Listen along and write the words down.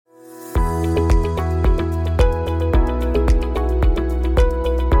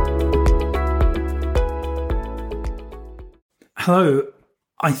Hello.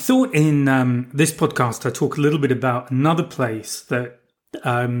 I thought in this podcast I talk a little bit about another place that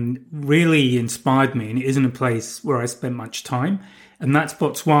really inspired me, and it isn't a place where I spent much time, and that's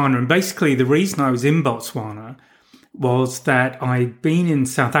Botswana. And basically, the reason I was in Botswana was that I'd been in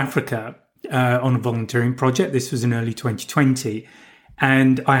South Africa on a volunteering project. This was in early 2020,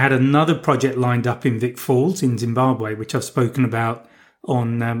 and I had another project lined up in Vic Falls in Zimbabwe, which I've spoken about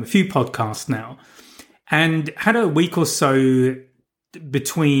on a few podcasts now. And had a week or so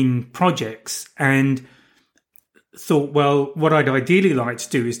between projects and thought, well, what I'd ideally like to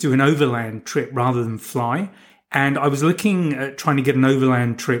do is do an overland trip rather than fly. And I was looking at trying to get an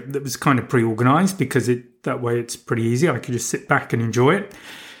overland trip that was kind of pre-organized because that way it's pretty easy. I could just sit back and enjoy it.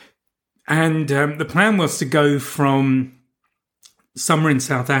 And the plan was to go from somewhere in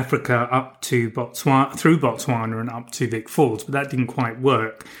South Africa up to Botswana, through Botswana and up to Vic Falls, but that didn't quite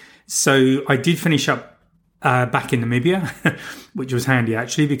work. So I did finish up back in Namibia, which was handy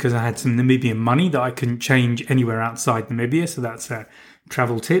actually because I had some Namibian money that I couldn't change anywhere outside Namibia. So that's a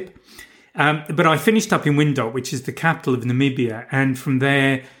travel tip. But I finished up in Windhoek, which is the capital of Namibia, and from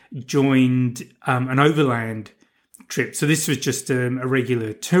there joined an overland trip. So this was just a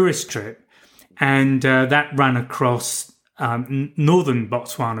regular tourist trip, and that ran across northern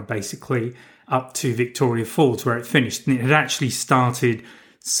Botswana, basically up to Victoria Falls, where it finished. And it had actually started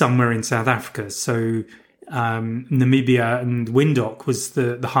somewhere in South Africa. So Namibia and Windhoek was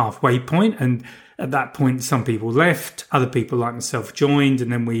the halfway point, and at that point some people left, other people like myself joined,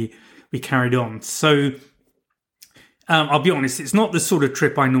 and then we carried on. So I'll be honest, it's not the sort of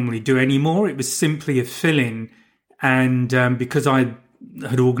trip I normally do anymore. It was simply a fill-in, and because I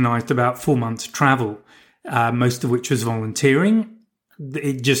had organised about 4 months travel, most of which was volunteering,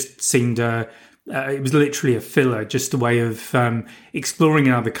 it just seemed it was literally a filler, just a way of exploring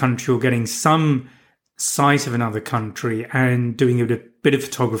another country or getting some sight of another country and doing a bit of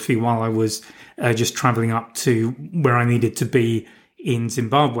photography while I was just traveling up to where I needed to be in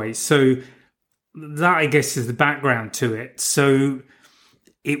Zimbabwe. So that, I guess, is the background to it. So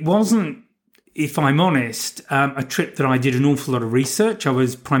it wasn't, if I'm honest, a trip that I did an awful lot of research. I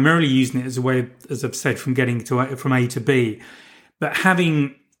was primarily using it as a way, as I've said, from getting from A to B. But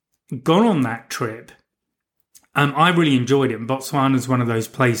having gone on that trip, I really enjoyed it. And Botswana is one of those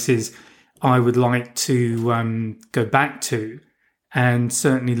places I would like to go back to and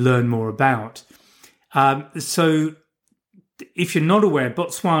certainly learn more about. So if you're not aware,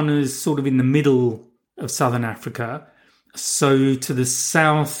 Botswana is sort of in the middle of southern Africa. So to the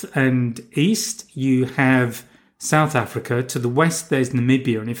south and east, you have South Africa. To the west, there's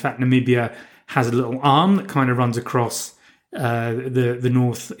Namibia. And in fact, Namibia has a little arm that kind of runs across the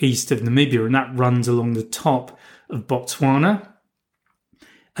northeast of Namibia, and that runs along the top of Botswana.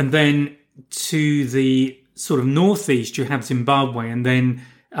 And then to the sort of northeast, you have Zimbabwe, and then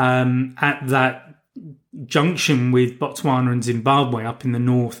at that junction with Botswana and Zimbabwe up in the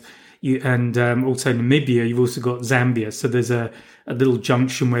north, and also Namibia, you've also got Zambia. So there's a little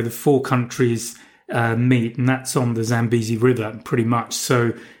junction where the four countries meet, and that's on the Zambezi River, pretty much.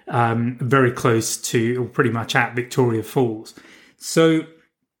 So very close to, or pretty much at Victoria Falls. So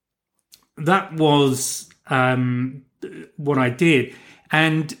that was what I did,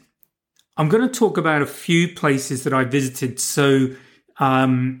 and I'm going to talk about a few places that I visited. So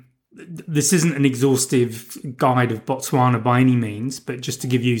this isn't an exhaustive guide of Botswana by any means, but just to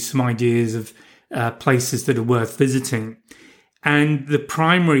give you some ideas of places that are worth visiting. And the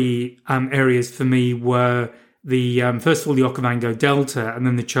primary areas for me were first of all, the Okavango Delta, and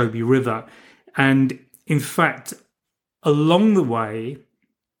then the Chobe River. And in fact, along the way,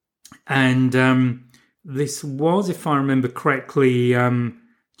 and this was, if I remember correctly,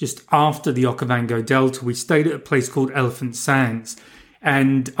 just after the Okavango Delta, we stayed at a place called Elephant Sands.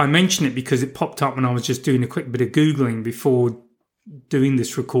 And I mention it because it popped up when I was just doing a quick bit of Googling before doing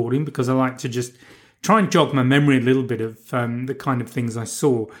this recording, because I like to just try and jog my memory a little bit of the kind of things I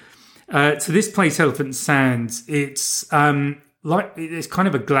saw. So this place, Elephant Sands, it's kind of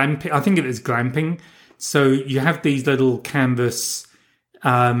a glamping. I think it is glamping. So you have these little canvas,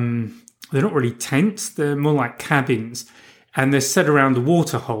 they're not really tents, they're more like cabins, and they're set around the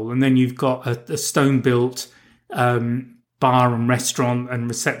water hole. And then you've got a stone-built bar and restaurant and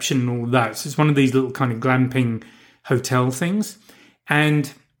reception and all that. So it's one of these little kind of glamping hotel things.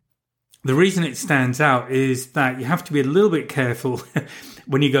 And the reason it stands out is that you have to be a little bit careful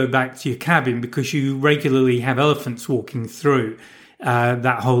when you go back to your cabin, because you regularly have elephants walking through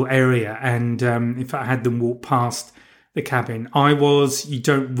that whole area. And if I had them walk past the cabin, you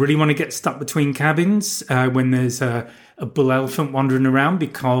don't really want to get stuck between cabins when there's a bull elephant wandering around,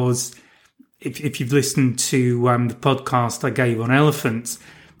 because if you've listened to the podcast I gave on elephants,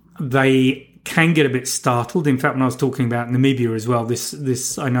 they can get a bit startled. In fact, when I was talking about Namibia as well,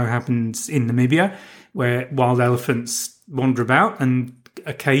 this I know happens in Namibia, where wild elephants wander about and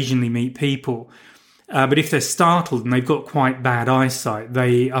occasionally meet people. But if they're startled and they've got quite bad eyesight,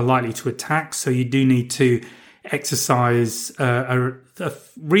 they are likely to attack. So you do need to exercise a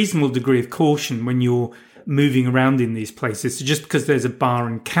reasonable degree of caution when you're moving around in these places. So just because there's a bar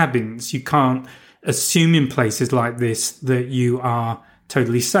and cabins, you can't assume in places like this that you are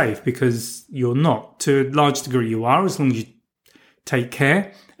totally safe, because you're not. To a large degree you are, as long as you take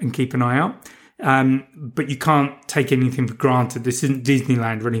care and keep an eye out. But you can't take anything for granted. This isn't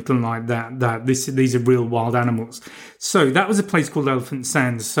Disneyland or anything like that. These are real wild animals. So that was a place called Elephant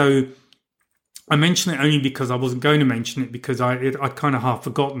Sands. So I mention it only because I wasn't going to mention it, because I'd kind of half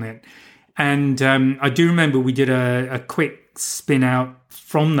forgotten it. And I do remember we did a quick spin out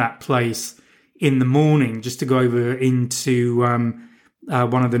from that place in the morning just to go over into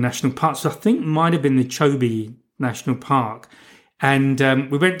one of the national parks. I think might have been the Chobe National Park. And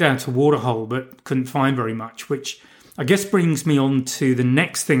we went down to Waterhole but couldn't find very much, which I guess brings me on to the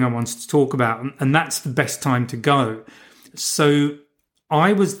next thing I wanted to talk about, and that's the best time to go. So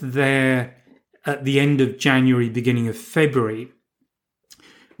I was there at the end of January, beginning of February,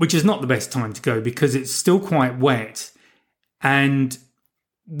 which is not the best time to go because it's still quite wet. And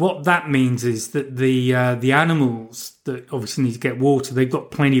what that means is that the animals that obviously need to get water, they've got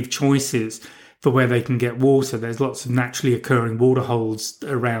plenty of choices for where they can get water. There's lots of naturally occurring water holes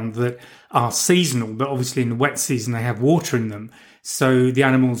around that are seasonal, but obviously in the wet season they have water in them. So the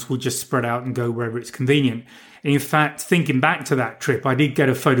animals will just spread out and go wherever it's convenient. And in fact, thinking back to that trip, I did get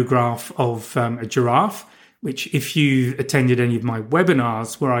a photograph of a giraffe, which if you attended any of my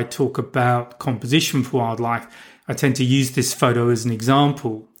webinars where I talk about composition for wildlife, I tend to use this photo as an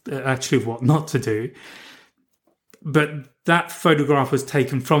example, actually, of what not to do. But that photograph was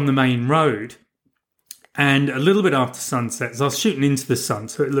taken from the main road, and a little bit after sunset. So I was shooting into the sun,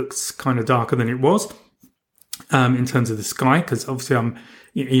 so it looks kind of darker than it was in terms of the sky, because obviously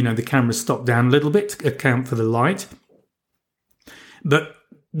the camera stopped down a little bit to account for the light. But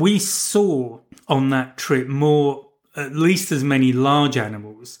we saw on that trip at least as many large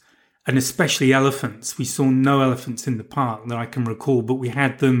animals, and especially elephants. We saw no elephants in the park that I can recall, but we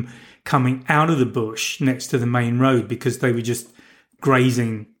had them coming out of the bush next to the main road because they were just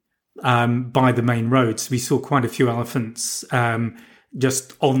grazing by the main road. So we saw quite a few elephants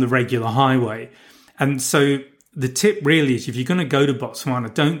just on the regular highway. And so the tip really is, if you're going to go to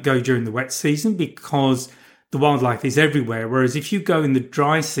Botswana, don't go during the wet season because the wildlife is everywhere. Whereas if you go in the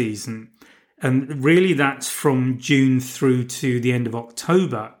dry season, and really that's from June through to the end of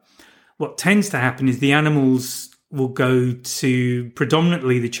October, what tends to happen is the animals will go to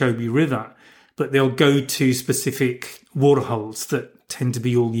predominantly the Chobe River, but they'll go to specific waterholes that tend to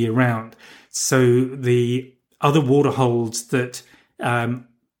be all year round. So the other waterholes that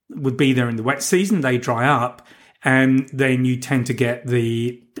would be there in the wet season, they dry up, and then you tend to get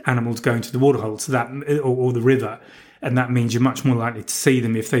the animals going to the waterholes, so that or the river, and that means you're much more likely to see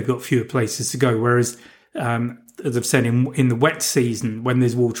them if they've got fewer places to go. Whereas, as I've said, in the wet season, when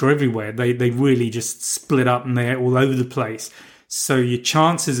there's water everywhere, they really just split up and they're all over the place. So your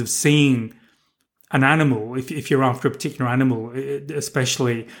chances of seeing an animal, if you're after a particular animal,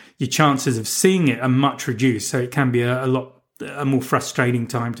 especially, your chances of seeing it are much reduced. So it can be a more frustrating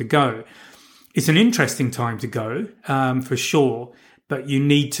time to go. It's an interesting time to go, for sure, but you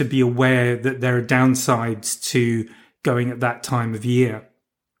need to be aware that there are downsides to going at that time of year.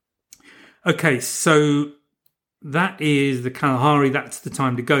 Okay, so that is the Kalahari. That's the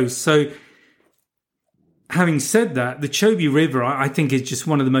time to go. So having said that, the Chobe River, I think, is just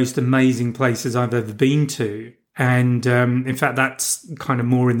one of the most amazing places I've ever been to. And in fact, that's kind of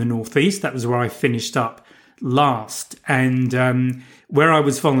more in the northeast. That was where I finished up last. And where I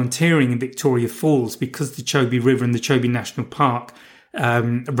was volunteering in Victoria Falls, because the Chobe River and the Chobe National Park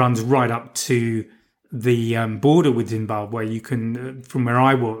runs right up to the border with Zimbabwe. You can, from where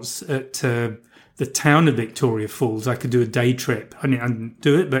I was at the town of Victoria Falls, I could do a day trip. I didn't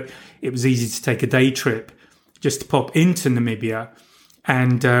do it, but it was easy to take a day trip just to pop into Namibia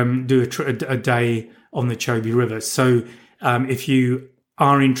and do a day on the Chobe River. So if you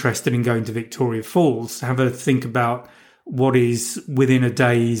are interested in going to Victoria Falls, have a think about what is within a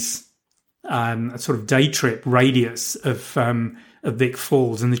day's a sort of day trip radius of Vic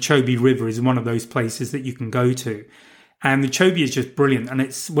Falls, and the Chobe River is one of those places that you can go to. And the Chobe is just brilliant, and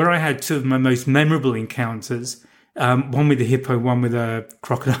it's where I had two of my most memorable encounters, one with a hippo, one with a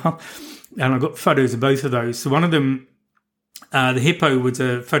crocodile, and I've got photos of both of those. So one of them The hippo was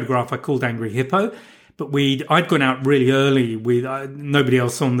a photograph I called Angry Hippo, but I'd gone out really early with nobody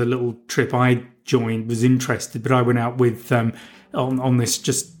else on the little trip I joined was interested, but I went out with on this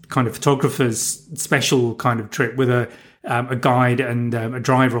just kind of photographer's special kind of trip with a guide and a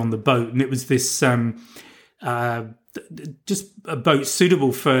driver on the boat, and it was this just a boat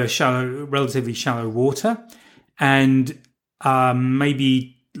suitable for relatively shallow water, and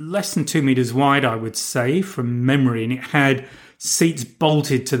maybe less than 2 meters wide, I would say, from memory, and it had seats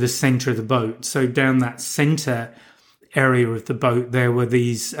bolted to the center of the boat. So down that center area of the boat, there were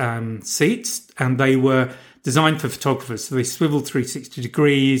these seats, and they were designed for photographers. So they swiveled 360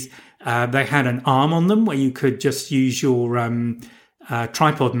 degrees. They had an arm on them where you could just use your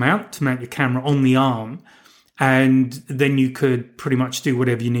tripod mount to mount your camera on the arm. And then you could pretty much do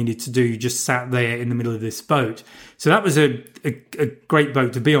whatever you needed to do. You just sat there in the middle of this boat. So that was a great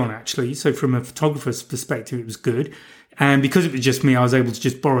boat to be on, actually. So from a photographer's perspective, it was good. And because it was just me, I was able to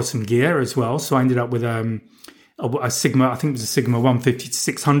just borrow some gear as well. So I ended up with a Sigma, I think it was a Sigma 150 to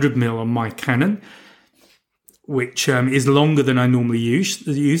 600 mil on my Canon, which is longer than I normally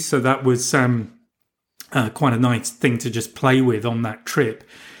use. So that was quite a nice thing to just play with on that trip.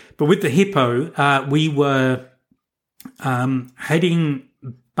 But with the hippo, we were heading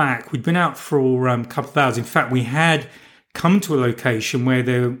back. We'd been out for a couple of hours. In fact, we had come to a location where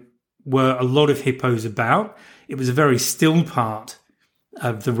there were a lot of hippos about. It was a very still part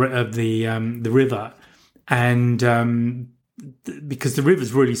of the river, and because the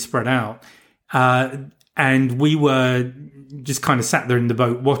river's really spread out, and we were just kind of sat there in the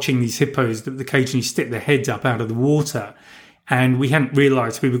boat watching these hippos that would occasionally stick their heads up out of the water. And we hadn't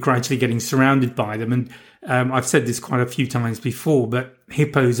realised we were gradually getting surrounded by them. And I've said this quite a few times before, but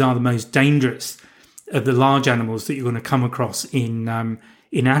hippos are the most dangerous of the large animals that you're going to come across in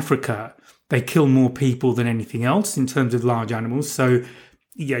Africa. They kill more people than anything else in terms of large animals. So,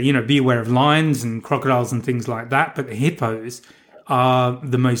 yeah, be aware of lions and crocodiles and things like that. But the hippos are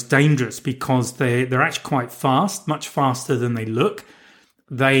the most dangerous because they're actually quite fast, much faster than they look.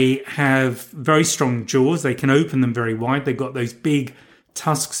 They have very strong jaws. They can open them very wide. They've got those big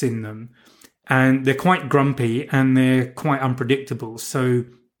tusks in them. And they're quite grumpy and they're quite unpredictable. So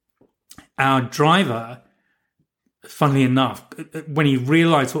our driver, funnily enough, when he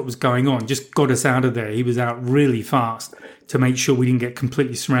realised what was going on, just got us out of there. He was out really fast to make sure we didn't get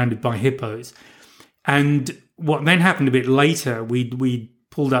completely surrounded by hippos. And what then happened a bit later, we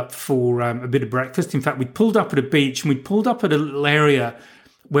pulled up for a bit of breakfast. In fact, we pulled up at a beach and we pulled up at a little area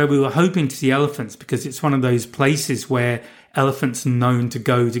where we were hoping to see elephants because it's one of those places where elephants are known to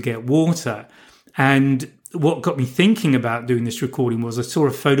go to get water. And what got me thinking about doing this recording was I saw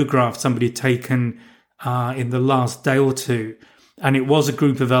a photograph somebody had taken in the last day or two. And it was a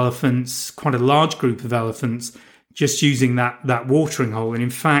group of elephants, quite a large group of elephants, just using that watering hole. And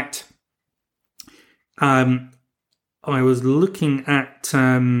in fact, I was looking at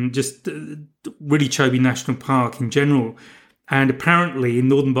just really Chobe National Park in general. And apparently in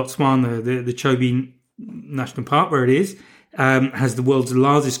northern Botswana, the Chobe National Park, where it is, has the world's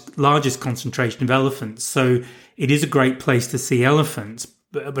largest concentration of elephants. So it is a great place to see elephants.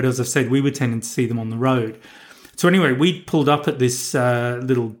 But as I said, we were tending to see them on the road. So anyway, we pulled up at this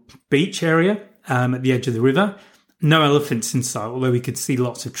little beach area at the edge of the river. No elephants in sight, although we could see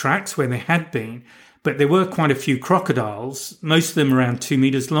lots of tracks where they had been. But there were quite a few crocodiles, most of them around 2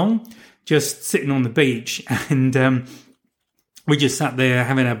 meters long, just sitting on the beach. And we just sat there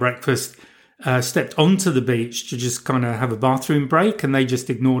having our breakfast, stepped onto the beach to just kind of have a bathroom break, and they just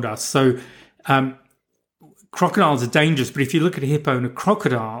ignored us. So crocodiles are dangerous, but if you look at a hippo and a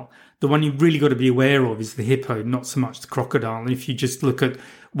crocodile, the one you've really got to be aware of is the hippo, not so much the crocodile. And if you just look at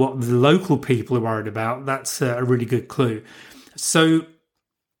what the local people are worried about, that's a really good clue. So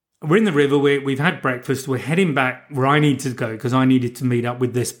we're in the river, we've had breakfast, we're heading back where I need to go because I needed to meet up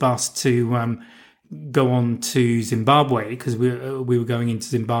with this bus to go on to Zimbabwe because we were going into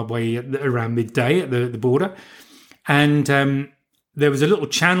Zimbabwe around midday at the border. And there was a little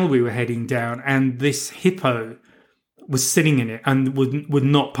channel we were heading down, and this hippo was sitting in it and would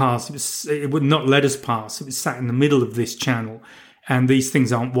not pass. It would not let us pass. It was sat in the middle of this channel, and these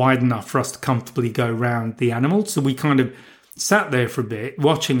things aren't wide enough for us to comfortably go around the animal. So we kind of sat there for a bit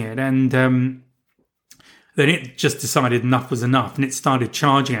watching it, and then it just decided enough was enough, and it started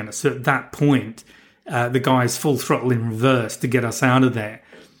charging at us. So at that point, the guy's full throttle in reverse to get us out of there.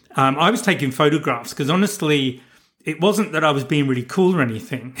 I was taking photographs because honestly, it wasn't that I was being really cool or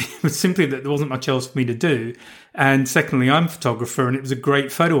anything. It was simply that there wasn't much else for me to do. And secondly, I'm a photographer and it was a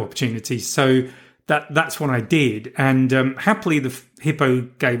great photo opportunity. So that's what I did. And happily, the hippo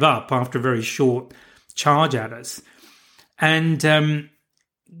gave up after a very short charge at us. and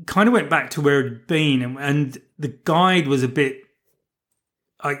kind of went back to where it had been. And the guide was a bit,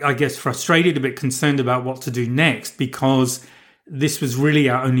 I guess, frustrated, a bit concerned about what to do next, because this was really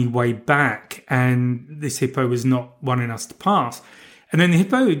our only way back, and this hippo was not wanting us to pass. And then the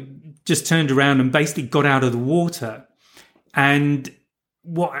hippo just turned around and basically got out of the water. And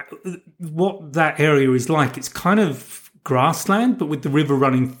what that area is like, it's kind of grassland, but with the river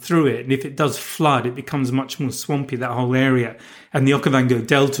running through it. And if it does flood, it becomes much more swampy, that whole area. And the Okavango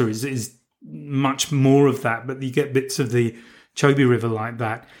Delta is much more of that, but you get bits of the Chobe River like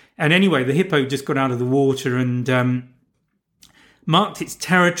that. And anyway, the hippo just got out of the water and marked its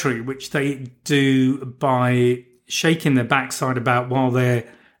territory, which they do by shaking their backside about while they're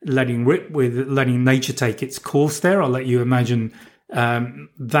letting nature take its course there. I'll let you imagine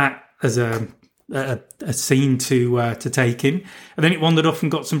that as a scene to take in. And then it wandered off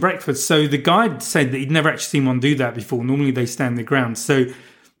and got some breakfast. So the guide said that he'd never actually seen one do that before. Normally they stand their ground. So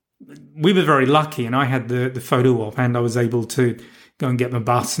we were very lucky, and I had the photo op, and I was able to go and get my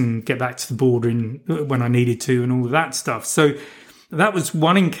bus and get back to the border when I needed to and all of that stuff. So that was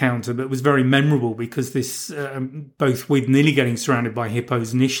one encounter, but it was very memorable because this, both with nearly getting surrounded by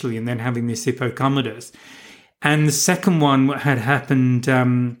hippos initially and then having this hippo come at us. And the second one had happened,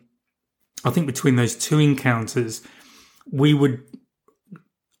 I think between those two encounters, we would,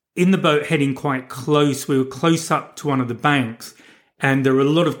 in the boat heading quite close, we were close up to one of the banks, and there were a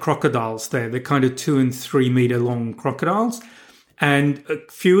lot of crocodiles there. They're kind of 2 and 3 meter long crocodiles. And a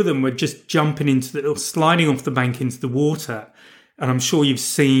few of them were just jumping or sliding off the bank into the water. And I'm sure you've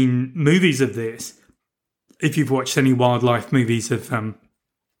seen movies of this. If you've watched any wildlife movies of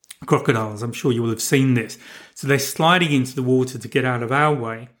crocodiles, I'm sure you will have seen this. So they're sliding into the water to get out of our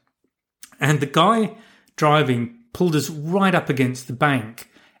way. And the guy driving pulled us right up against the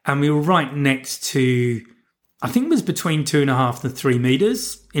bank. And we were right next to, I think it was between 2.5 and 3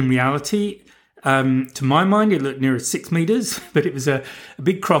 meters in reality. To my mind, it looked nearer 6 meters, but it was a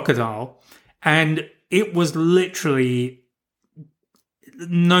big crocodile. And it was literally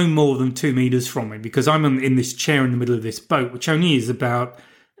no more than 2 meters from me, because I'm in this chair in the middle of this boat, which only is about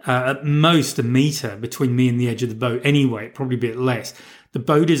at most a meter between me and the edge of the boat anyway, probably a bit less. The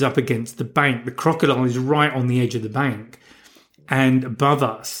boat is up against the bank. The crocodile is right on the edge of the bank and above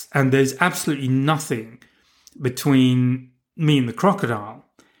us. And there's absolutely nothing between me and the crocodile.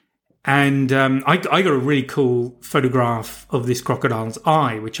 And I got a really cool photograph of this crocodile's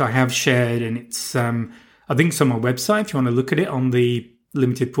eye, which I have shared. And it's, I think it's on my website if you want to look at it, on the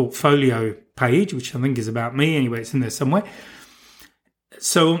limited portfolio page, which I think is about me. Anyway, it's in there somewhere.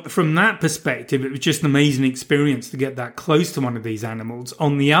 So from that perspective, it was just an amazing experience to get that close to one of these animals.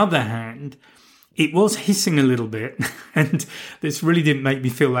 On the other hand, it was hissing a little bit, and this really didn't make me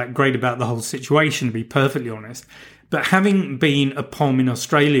feel that great about the whole situation, to be perfectly honest. But having been a POM in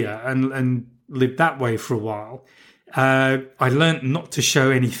Australia and lived that way for a while, I learned not to show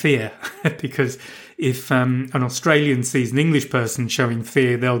any fear, because if an Australian sees an English person showing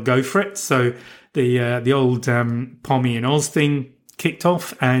fear, they'll go for it. So the old Pommy and Oz thing kicked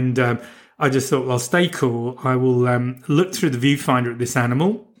off, and I just thought, well, I'll stay cool. I will look through the viewfinder at this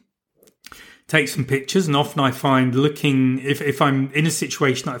animal, take some pictures, and often I find if I'm in a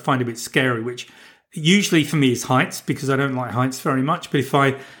situation that I find a bit scary, which usually for me is heights, because I don't like heights very much, but if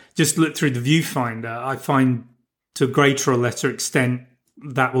I just look through the viewfinder, I find to a greater or lesser extent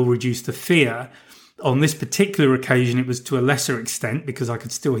that will reduce the fear. On this particular occasion, it was to a lesser extent, because I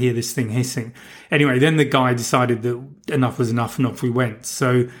could still hear this thing hissing. Anyway, then the guy decided that enough was enough, and off we went.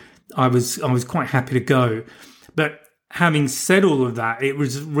 So I was quite happy to go. But having said all of that, it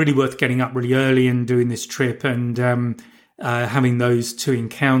was really worth getting up really early and doing this trip and having those two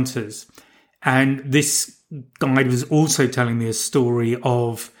encounters. And this guide was also telling me a story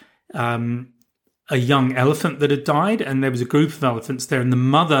of a young elephant that had died, and there was a group of elephants there, and the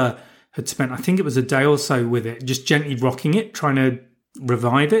mother had spent, I think it was a day or so with it, just gently rocking it, trying to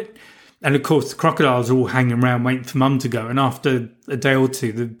revive it. And of course, the crocodiles are all hanging around waiting for mum to go. And after a day or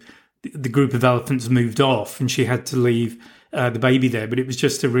two, the group of elephants moved off, and she had to leave the baby there. But it was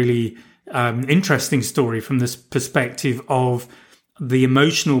just a really interesting story from this perspective of the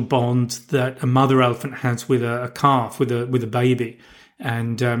emotional bond that a mother elephant has with a calf, with a baby.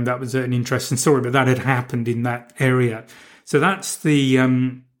 And that was an interesting story, but that had happened in that area. So that's the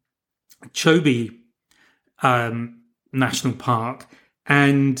Chobe National Park.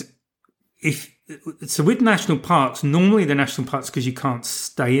 And with national parks, normally they're national parks because you can't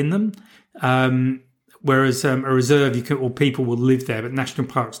stay in them. Whereas a reserve, you can, or people will live there, but national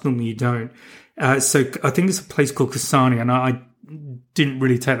parks, normally you don't. So I think it's a place called Kasane, and I didn't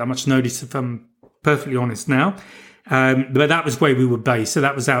really take that much notice, if I'm perfectly honest now. But that was where we were based. So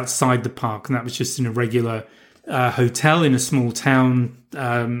that was outside the park, and that was just in a regular hotel in a small town.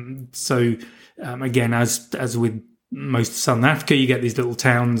 Again, as with most of Southern Africa, you get these little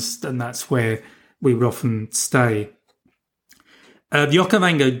towns, and that's where we would often stay. The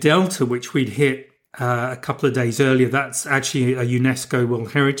Okavango Delta, which we'd hit a couple of days earlier, that's actually a UNESCO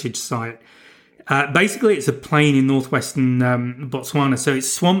World Heritage Site. Basically, it's a plain in northwestern Botswana, so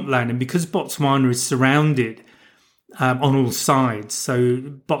it's swampland, and because Botswana is surrounded on all sides, so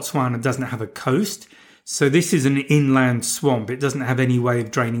Botswana doesn't have a coast, so this is an inland swamp. It doesn't have any way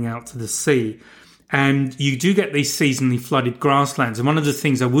of draining out to the sea. And you do get these seasonally flooded grasslands. And one of the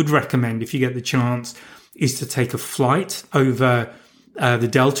things I would recommend if you get the chance is to take a flight over the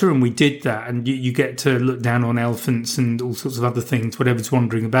delta. And we did that. And you get to look down on elephants and all sorts of other things, whatever's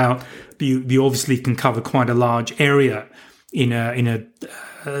wandering about. But you obviously can cover quite a large area in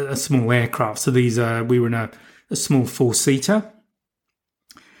a small aircraft. So we were in a small 4-seater.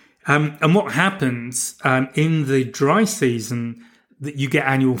 And what happens in the dry season, that you get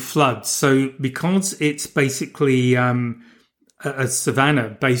annual floods. So because it's basically a savanna,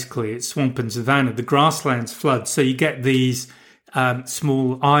 basically it's swamp and savanna, the grasslands flood. So you get these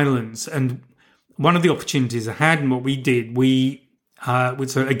small islands. And one of the opportunities I had, and what we did,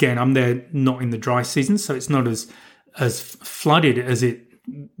 so again, I'm there not in the dry season, so it's not as flooded as it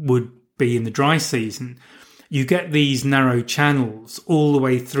would be in the dry season. You get these narrow channels all the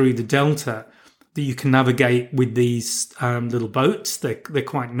way through the delta that you can navigate with these little boats. They're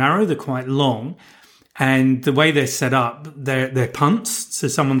quite narrow, they're quite long, and the way they're set up, they're punts. So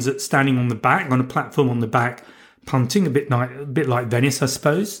someone's standing on the back, on a platform on the back, punting, a bit like Venice, I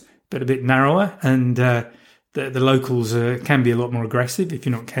suppose, but a bit narrower. And the locals can be a lot more aggressive if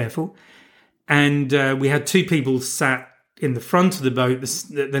you're not careful. And we had 2 people sat in the front of the boat.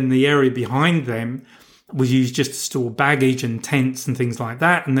 Then the area behind them was used just to store baggage and tents and things like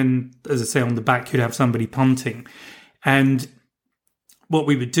that. And then, as I say, on the back, you'd have somebody punting. And what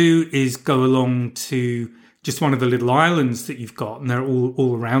we would do is go along to just one of the little islands that you've got, and they're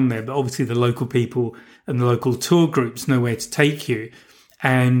all around there. But obviously the local people and the local tour groups know where to take you,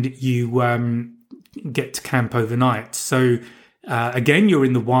 and you get to camp overnight. So again, you're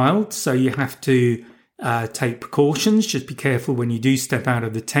in the wild, so you have to take precautions. Just be careful when you do step out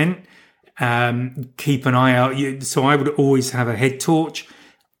of the tent. Keep an eye out. So I would always have a head torch.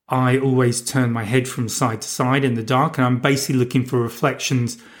 I always turn my head from side to side in the dark, and I'm basically looking for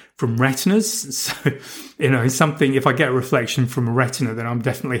reflections from retinas. So, if I get a reflection from a retina, then I'm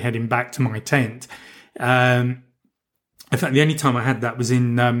definitely heading back to my tent. In fact, the only time I had that was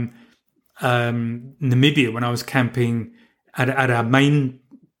in Namibia when I was camping at our main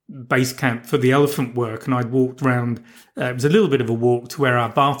base camp for the elephant work, and I'd walked around. It was a little bit of a walk to where our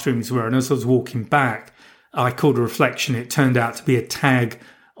bathrooms were, and as I was walking back, I caught a reflection. It turned out to be a tag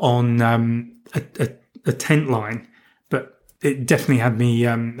on a tent line, but it definitely had me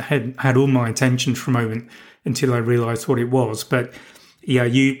had all my attention for a moment until I realised what it was. But yeah,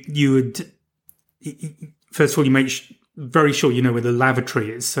 you would first of all you make very sure you know where the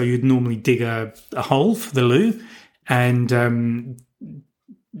lavatory is. So you'd normally dig a hole for the loo, and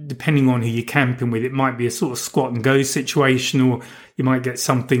depending on who you're camping with, it might be a sort of squat and go situation, or you might get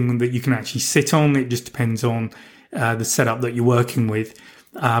something that you can actually sit on. It just depends on the setup that you're working with.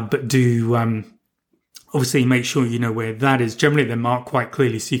 But do obviously make sure you know where that is. Generally, they're marked quite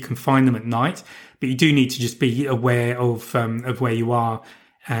clearly, so you can find them at night. But you do need to just be aware of where you are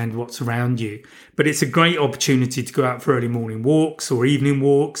and what's around you. But it's a great opportunity to go out for early morning walks or evening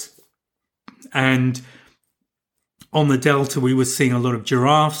walks. And on the delta, we were seeing a lot of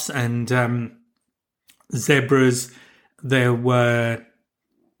giraffes and zebras. There were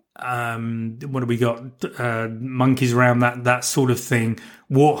what have we got? Monkeys around, that sort of thing.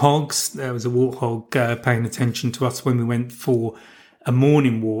 Warthogs. There was a warthog paying attention to us when we went for a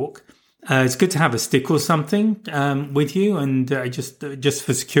morning walk. It's good to have a stick or something with you, and just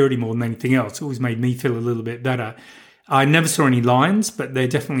for security more than anything else. It always made me feel a little bit better. I never saw any lions, but they're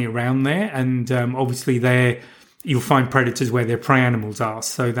definitely around there, and obviously you'll find predators where their prey animals are.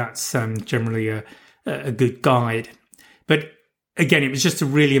 So that's generally a good guide. But again, it was just a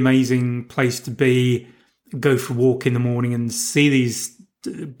really amazing place to be, go for a walk in the morning and see these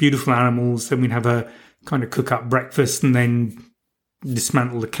beautiful animals. Then we'd have a kind of cook up breakfast and then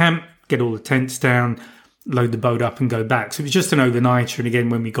dismantle the camp, get all the tents down, load the boat up and go back. So it was just an overnighter. And again,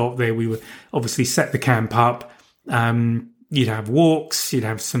 when we got there, we would obviously set the camp up. You'd have walks, you'd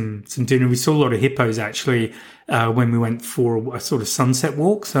have some dinner. We saw a lot of hippos actually when we went for a sort of sunset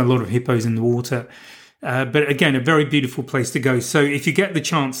walk. So a lot of hippos in the water. But again, a very beautiful place to go. So if you get the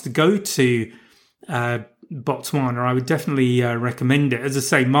chance to go to Botswana, I would definitely recommend it. As I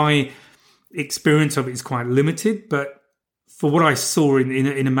say, my experience of it is quite limited, but for what I saw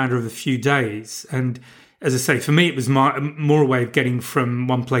in a matter of a few days, and as I say, for me, it was more a way of getting from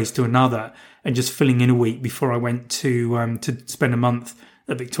one place to another and just filling in a week before I went to spend a month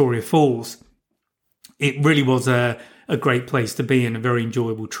at Victoria Falls. It really was a great place to be and a very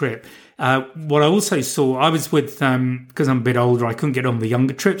enjoyable trip. What I also saw, I was with, because I'm a bit older, I couldn't get on the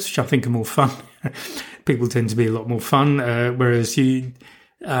younger trips, which I think are more fun. People tend to be a lot more fun, whereas you,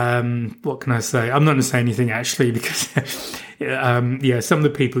 what can I say? I'm not going to say anything actually, because some of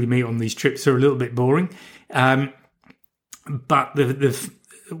the people you meet on these trips are a little bit boring. But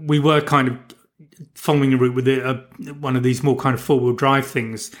we were kind of following a route with one of these more kind of four-wheel drive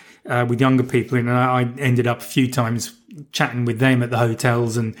things with younger people, and I ended up a few times chatting with them at the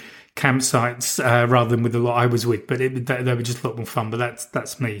hotels and campsites rather than with the lot I was with. But they were just a lot more fun. But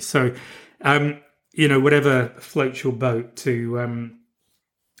that's me. So whatever floats your boat, to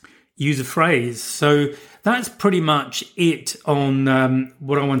use a phrase. So that's pretty much it on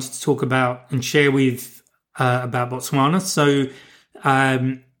what I wanted to talk about and share with about Botswana. So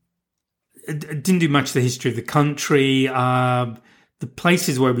I didn't do much of the history of the country. The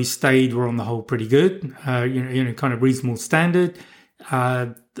places where we stayed were on the whole pretty good, kind of reasonable standard.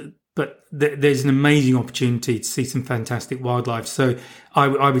 But there's an amazing opportunity to see some fantastic wildlife. So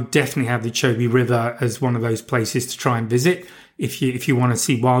I would definitely have the Chobe River as one of those places to try and visit if you want to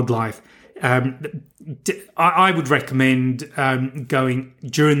see wildlife. I would recommend going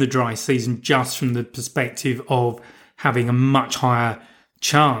during the dry season, just from the perspective of having a much higher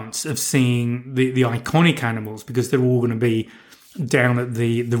chance of seeing the iconic animals, because they're all going to be down at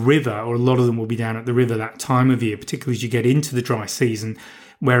the river, or a lot of them will be down at the river that time of year, particularly as you get into the dry season.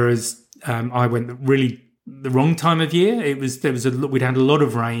 Whereas I went really the wrong time of year. We'd had a lot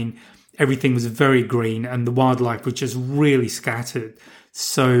of rain, everything was very green, and the wildlife was just really scattered.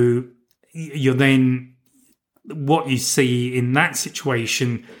 So what you see in that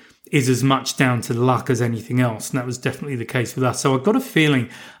situation is as much down to luck as anything else, and that was definitely the case with us. So I've got a feeling,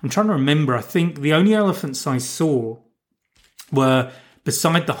 I'm trying to remember, I think the only elephants I saw were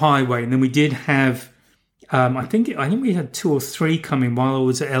beside the highway, and then we did have I think we had 2 or 3 coming while I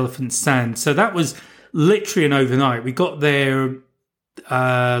was at Elephant Sand. So that was literally an overnight. We got there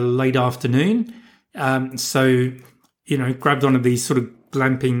late afternoon, so grabbed one of these sort of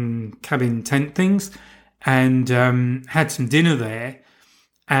glamping cabin tent things and had some dinner there,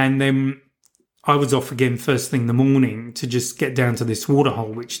 and then I was off again first thing in the morning to just get down to this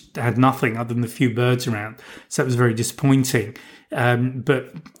waterhole, which had nothing other than a few birds around. So that was very disappointing.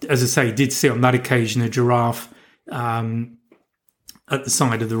 But as I say, did see on that occasion a giraffe at the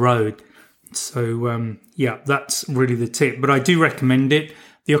side of the road. So, that's really the tip. But I do recommend it.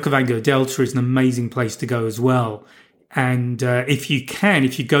 The Okavango Delta is an amazing place to go as well. And if you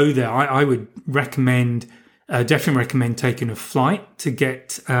go there, I would definitely recommend taking a flight to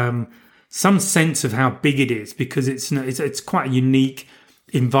get some sense of how big it is, because it's quite a unique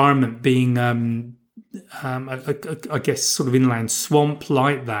environment, being I guess sort of inland swamp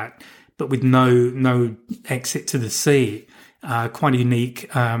like that, but with no exit to the sea. Quite a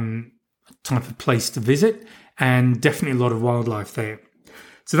unique type of place to visit, and definitely a lot of wildlife there.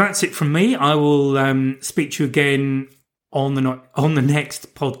 So that's it from me. I will speak to you again on the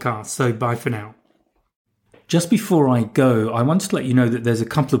next podcast. So bye for now. Just before I go, I want to let you know that there's a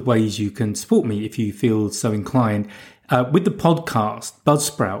couple of ways you can support me if you feel so inclined. With the podcast,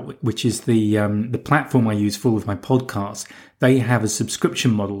 Buzzsprout, which is the platform I use for all of my podcasts, they have a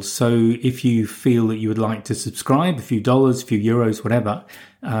subscription model. So if you feel that you would like to subscribe, a few dollars, a few euros, whatever,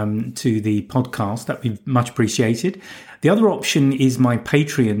 to the podcast, that'd be much appreciated. The other option is my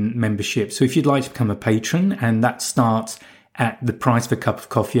Patreon membership. So if you'd like to become a patron, and that starts at the price of a cup of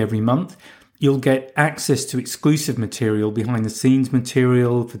coffee every month, you'll get access to exclusive material, behind the scenes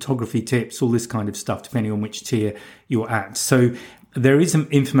material, photography tips, all this kind of stuff, depending on which tier you're at. So there is some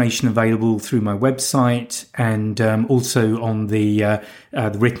information available through my website, and also on the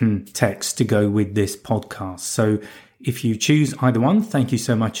written text to go with this podcast. So if you choose either one, thank you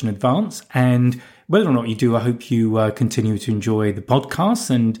so much in advance. And whether or not you do, I hope you continue to enjoy the podcasts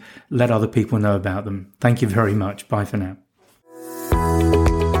and let other people know about them. Thank you very much. Bye for now.